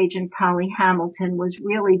Anna Sage and Polly Hamilton was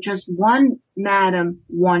really just one madam,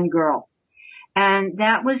 one girl. And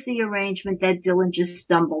that was the arrangement that Dillinger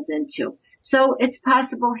stumbled into. So it's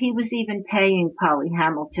possible he was even paying Polly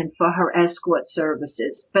Hamilton for her escort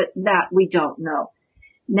services, but that we don't know.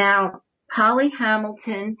 Now, Polly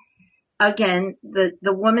Hamilton, again,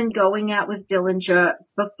 the woman going out with Dillinger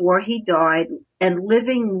before he died and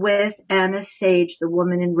living with Anna Sage, the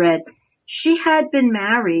woman in red, she had been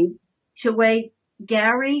married to a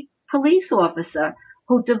Gary police officer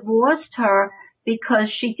who divorced her because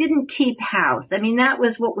she didn't keep house. I mean, that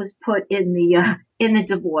was what was put in the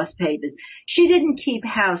divorce papers. She didn't keep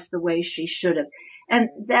house the way she should have. And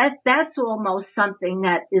that's almost something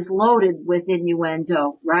that is loaded with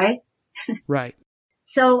innuendo, right? Right.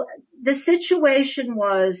 So the situation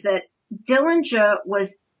was that Dillinger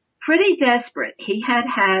was pretty desperate. He had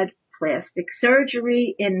had plastic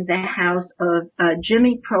surgery in the house of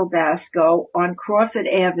Jimmy Probasco on Crawford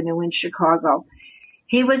Avenue in Chicago.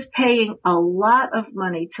 He was paying a lot of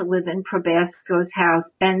money to live in Probasco's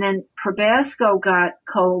house, and then Probasco got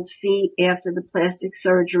cold feet after the plastic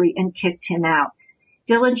surgery and kicked him out.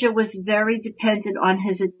 Dillinger was very dependent on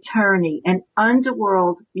his attorney, an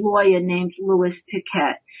underworld lawyer named Louis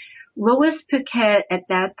Piquet. Louis Piquet, at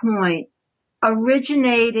that point,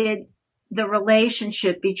 originated the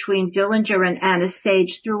relationship between Dillinger and Anna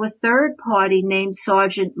Sage through a third party named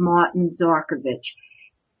Sergeant Martin Zarkovich.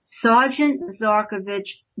 Sergeant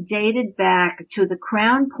Zarkovich dated back to the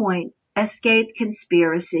Crown Point escape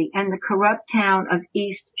conspiracy and the corrupt town of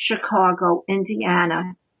East Chicago,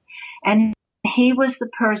 Indiana, and he was the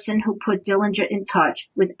person who put Dillinger in touch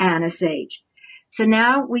with Anna Sage. So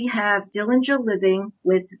now we have Dillinger living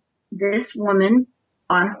with this woman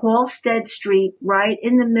on Halsted Street, right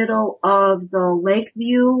in the middle of the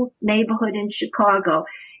Lakeview neighborhood in Chicago.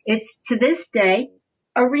 It's, to this day,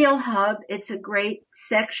 a real hub. It's a great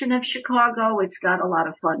section of Chicago. It's got a lot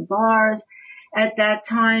of fun bars. At that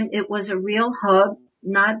time, it was a real hub,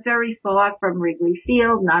 not very far from Wrigley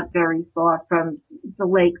Field, not very far from the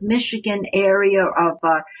Lake Michigan area of,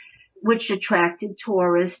 which attracted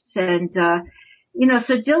tourists. And,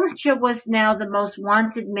 so Dillinger was now the most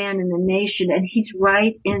wanted man in the nation, and he's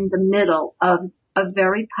right in the middle of a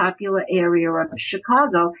very popular area of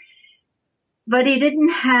Chicago. But he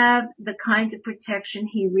didn't have the kind of protection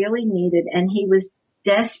he really needed, and he was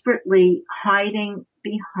desperately hiding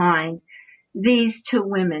behind these two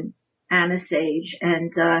women, Anna Sage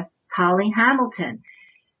and Holly Hamilton.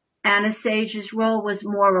 Anna Sage's role was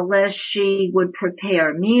more or less she would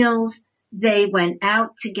prepare meals. They went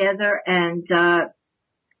out together, and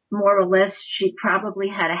more or less she probably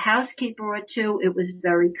had a housekeeper or two. It was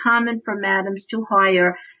very common for madams to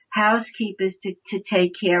hire housekeepers to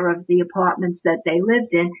take care of the apartments that they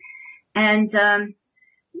lived in. And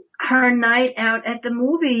her night out at the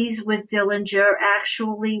movies with Dillinger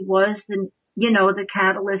actually was the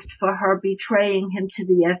catalyst for her betraying him to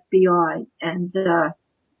the FBI. And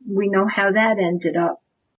we know how that ended up.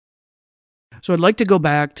 So I'd like to go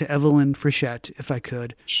back to Evelyn Frechette, if I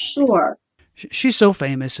could. Sure. She's so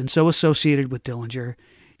famous and so associated with Dillinger.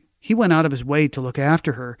 He went out of his way to look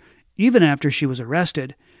after her, even after she was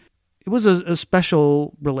arrested. It was a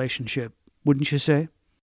special relationship, wouldn't you say?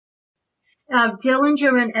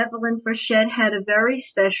 Dillinger and Evelyn Frechette had a very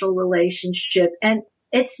special relationship, and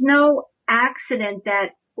it's no accident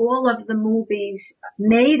that all of the movies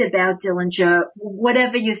made about Dillinger,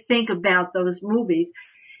 whatever you think about those movies,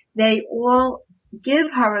 they all give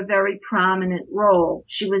her a very prominent role.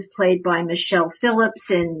 She was played by Michelle Phillips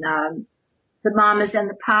in The Mamas and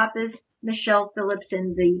the Papas, Michelle Phillips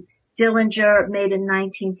in the Dillinger, made in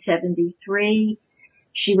 1973.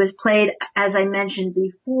 She was played, as I mentioned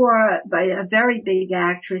before, by a very big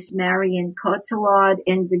actress, Marion Cotillard,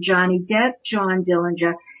 in the Johnny Depp John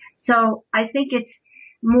Dillinger. So I think it's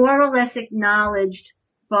more or less acknowledged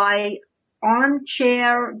by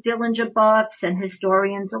armchair Dillinger buffs and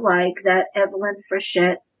historians alike that Evelyn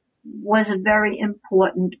Frechette was a very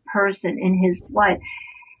important person in his life.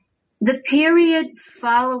 The period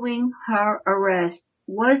following her arrest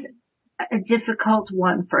was a difficult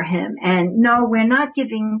one for him. And no, we're not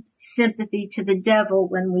giving sympathy to the devil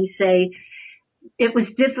when we say it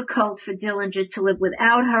was difficult for Dillinger to live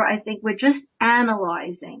without her. I think we're just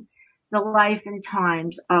analyzing the life and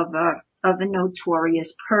times of a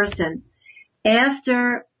notorious person.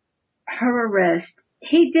 After her arrest,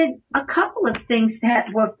 he did a couple of things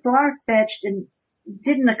that were far-fetched and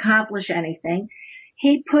didn't accomplish anything.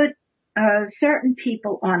 He put certain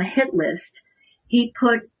people on a hit list. He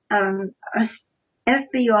put a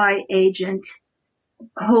FBI agent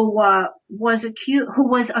who was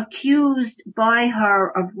accused by her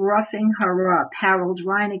of roughing her up, Harold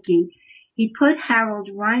Reinecke. He put Harold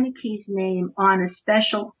Reinecke's name on a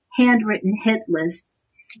special handwritten hit list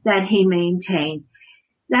that he maintained.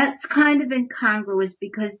 That's kind of incongruous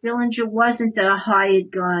because Dillinger wasn't a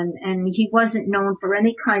hired gun and he wasn't known for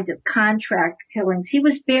any kind of contract killings. He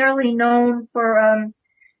was barely known for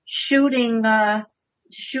shooting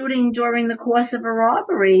during the course of a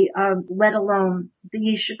robbery, let alone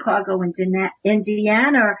the Chicago and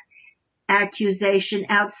Indiana accusation.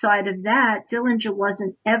 Outside of that, Dillinger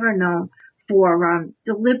wasn't ever known for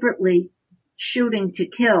deliberately shooting to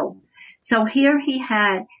kill. So here he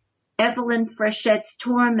had Evelyn Frechette's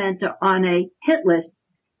tormentor on a hit list.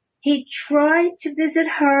 He tried to visit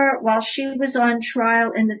her while she was on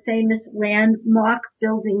trial in the famous Landmark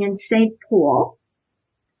building in St. Paul,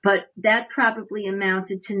 but that probably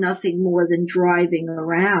amounted to nothing more than driving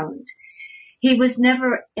around. He was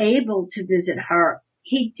never able to visit her.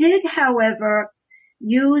 He did, however,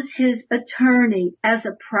 use his attorney as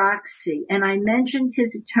a proxy, and I mentioned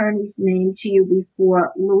his attorney's name to you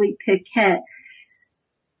before, Louis Piquet.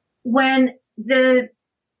 When the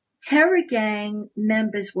terror gang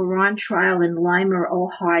members were on trial in Lima,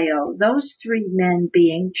 Ohio, those three men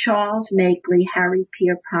being Charles Makeley, Harry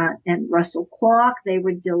Pierpont, and Russell Clark, they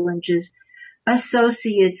were Dillinger's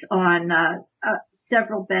associates on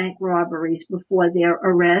several bank robberies before their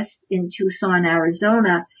arrest in Tucson,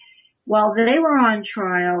 Arizona. While they were on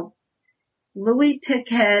trial, Louis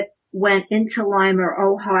Piquet went into Lima,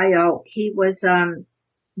 Ohio. He was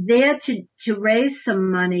there to raise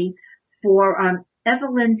some money for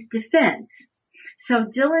Evelyn's defense. So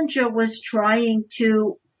Dillinger was trying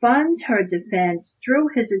to fund her defense through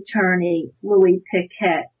his attorney, Louis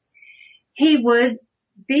Piquet. He would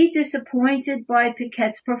be disappointed by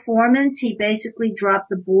Piquet's performance. He basically dropped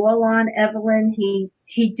the ball on Evelyn.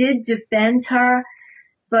 He did defend her,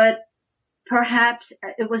 but perhaps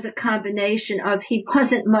it was a combination of he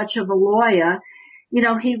wasn't much of a lawyer. You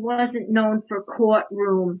know, he wasn't known for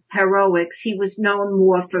courtroom heroics. He was known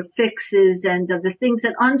more for fixes and the things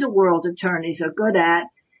that underworld attorneys are good at.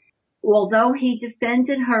 Although he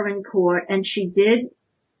defended her in court and she did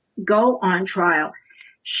go on trial,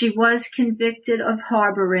 She was convicted of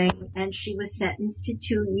harboring, and she was sentenced to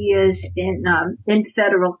 2 years in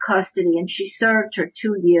federal custody, and she served her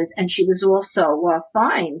 2 years, and she was also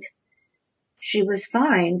fined. She was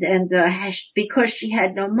fined, and because she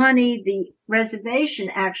had no money, the reservation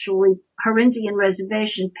actually, her Indian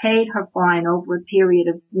reservation, paid her fine over a period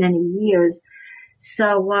of many years.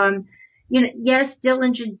 So, yes,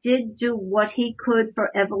 Dillinger did do what he could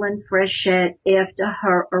for Evelyn Frechette after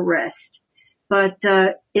her arrest, but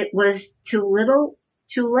it was too little,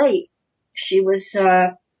 too late. She was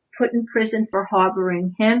put in prison for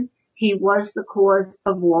harboring him. He was the cause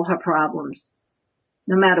of all her problems,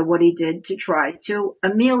 no matter what he did to try to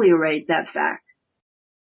ameliorate that fact.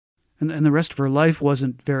 And the rest of her life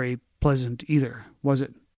wasn't very pleasant either, was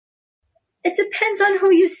it? It depends on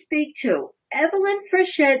who you speak to. Evelyn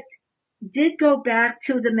Frechette did go back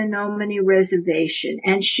to the Menominee Reservation,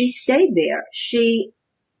 and she stayed there. She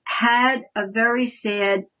had a very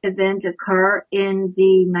sad event occur in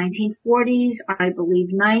the 1940s, I believe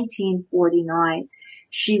 1949.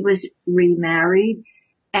 She was remarried,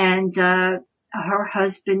 and her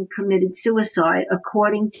husband committed suicide.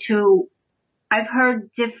 According to, I've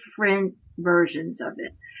heard different versions of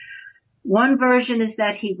it. One version is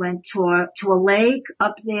that he went to a lake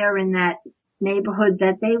up there in that neighborhood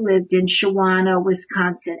that they lived in, Shawana,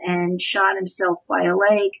 Wisconsin, and shot himself by a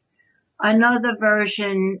lake. Another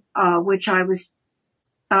version, which I was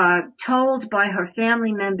told by her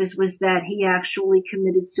family members, was that he actually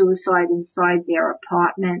committed suicide inside their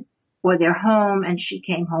apartment or their home, and she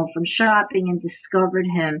came home from shopping and discovered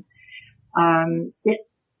him. It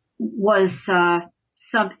was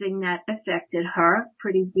something that affected her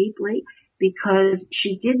pretty deeply because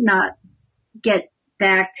she did not get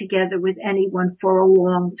back together with anyone for a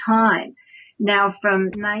long time. Now, from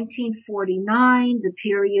 1949, the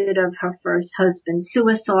period of her first husband's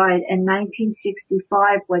suicide, and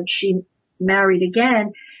 1965, when she married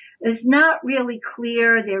again, is not really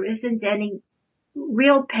clear. There isn't any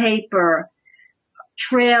real paper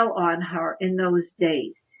trail on her in those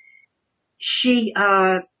days. She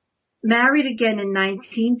married again in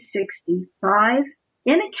 1965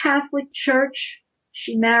 in a Catholic church.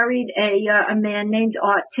 She married a man named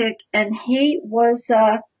Arctic, and he was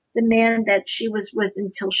the man that she was with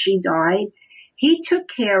until she died. He took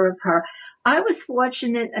care of her. I was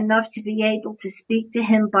fortunate enough to be able to speak to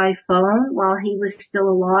him by phone while he was still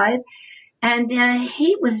alive. And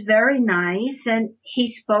he was very nice, and he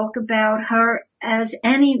spoke about her as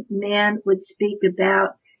any man would speak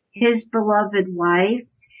about his beloved wife.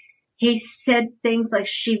 He said things like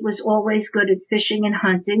she was always good at fishing and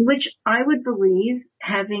hunting, which I would believe,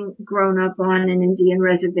 having grown up on an Indian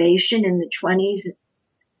reservation in the 20s,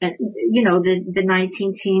 and, the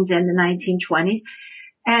 19 teens and the 1920s,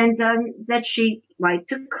 and that she liked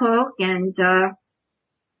to cook, and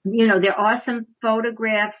there are some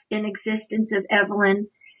photographs in existence of Evelyn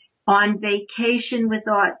on vacation with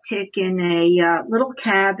Arctic in a little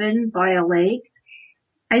cabin by a lake.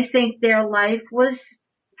 I think their life was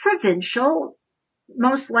provincial.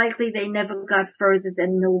 Most likely they never got further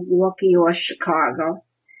than Milwaukee or Chicago,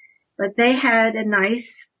 but they had a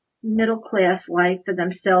nice middle-class life for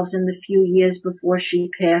themselves in the few years before she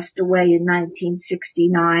passed away in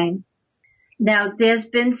 1969. Now, there's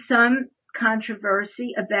been some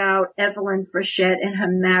controversy about Evelyn Frechette and her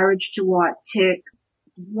marriage to Arctic.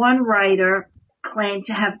 One writer claimed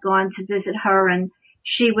to have gone to visit her, and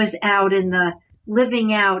she was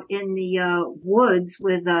living out in the woods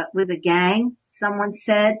with a gang. Someone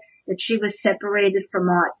said that she was separated from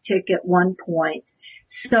Arctic at one point.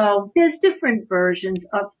 So there's different versions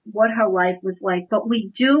of what her life was like, but we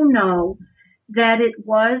do know that it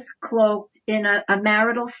was cloaked in a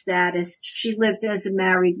marital status. She lived as a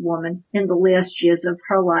married woman in the last years of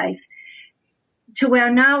her life. To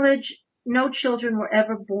our knowledge, no children were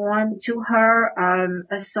ever born to her,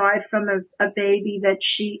 aside from a baby that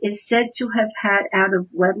she is said to have had out of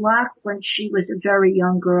wedlock when she was a very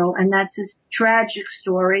young girl, and that's a tragic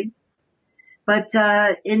story. But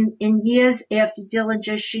in years after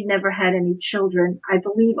Dillinger, she never had any children. I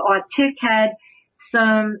believe Arctic had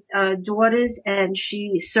some daughters, and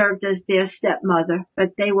she served as their stepmother, but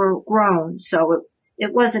they were grown, so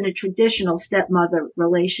it wasn't a traditional stepmother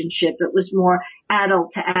relationship. It was more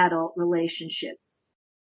adult-to-adult relationship.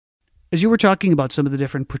 As you were talking about some of the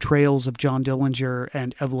different portrayals of John Dillinger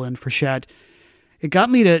and Evelyn Frechette, it got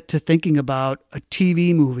me to thinking about a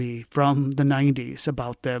TV movie from the 90s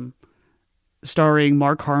about them, starring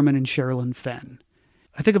Mark Harmon and Sherilyn Fenn.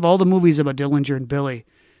 I think of all the movies about Dillinger and Billy,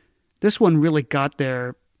 this one really got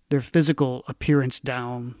their physical appearance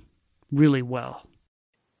down really well.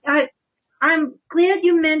 I'm glad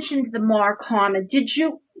you mentioned the Mark Harmon. Do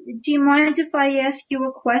you mind if I ask you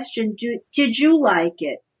a question? Did you like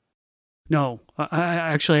it? No,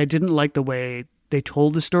 I didn't like the way they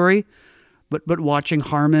told the story, but watching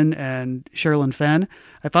Harmon and Sherilyn Fenn,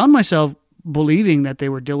 I found myself believing that they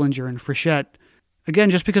were Dillinger and Frechette, again,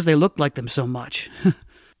 just because they looked like them so much.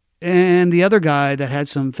 And the other guy that had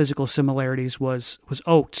some physical similarities was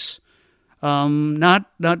Oates.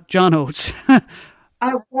 Not John Oates.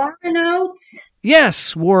 Warren Oates?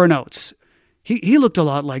 Yes, Warren Oates. He looked a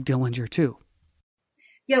lot like Dillinger, too.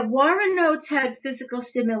 Yeah, Warren Oates had physical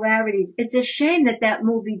similarities. It's a shame that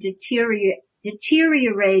movie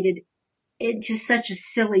deteriorated into such a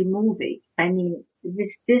silly movie. I mean,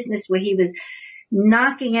 this business where he was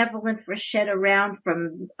knocking Evelyn Frechette around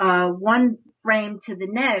from one frame to the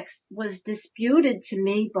next was disputed to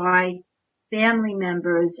me by family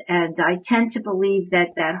members, and I tend to believe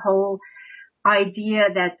that whole idea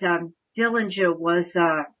that Dillinger was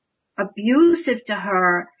abusive to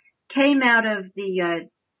her came out of the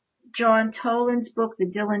John Toland's book, The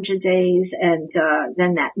Dillinger Days, and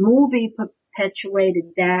then that movie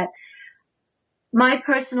perpetuated that. My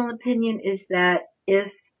personal opinion is that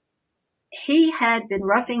if he had been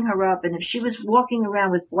roughing her up, and if she was walking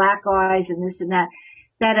around with black eyes and this and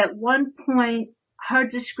that at one point her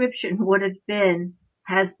description would have been,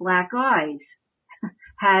 has black eyes,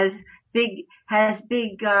 has big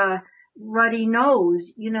ruddy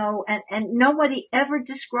nose, and nobody ever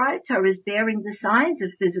described her as bearing the signs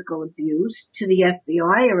of physical abuse to the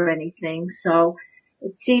FBI or anything. So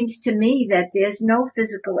it seems to me that there's no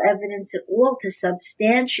physical evidence at all to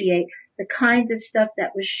substantiate the kind of stuff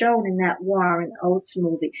that was shown in that Warren Oates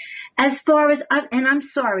movie. As far as, and I'm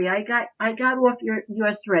sorry, I got off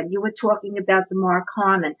your thread. You were talking about the Mark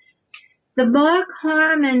Harmon. The Mark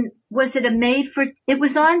Harmon, it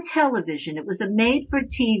was on television. It was a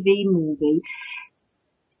made-for-TV movie.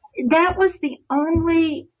 That was the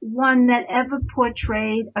only one that ever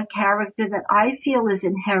portrayed a character that I feel is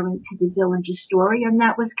inherent to the Dillinger story, and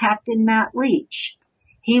that was Captain Matt Leach.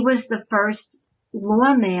 He was the first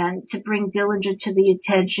lawman to bring Dillinger to the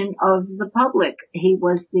attention of the public. He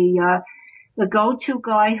was the go-to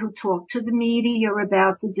guy who talked to the media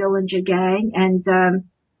about the Dillinger gang, and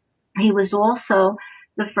he was also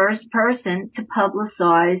the first person to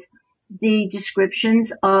publicize the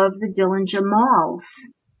descriptions of the Dillinger Malls.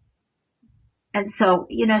 And so,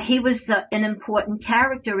 he was an important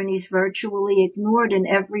character, and he's virtually ignored in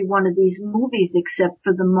every one of these movies except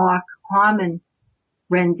for the Mark Harmon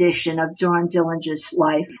rendition of John Dillinger's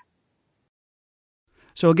life.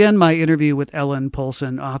 So again, my interview with Ellen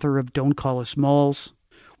Poulsen, author of Don't Call Us Malls,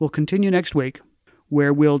 will continue next week,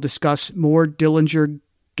 where we'll discuss more Dillinger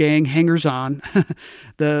gang hangers-on,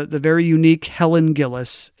 the very unique Helen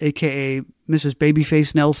Gillis, a.k.a. Mrs.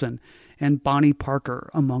 Babyface Nelson, and Bonnie Parker,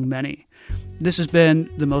 among many. This has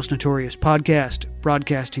been The Most Notorious Podcast,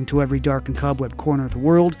 broadcasting to every dark and cobweb corner of the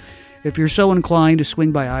world. If you're so inclined to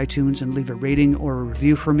swing by iTunes and leave a rating or a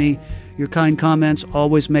review for me, your kind comments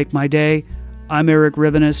always make my day. I'm Eric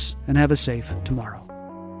Rivenes, and have a safe tomorrow.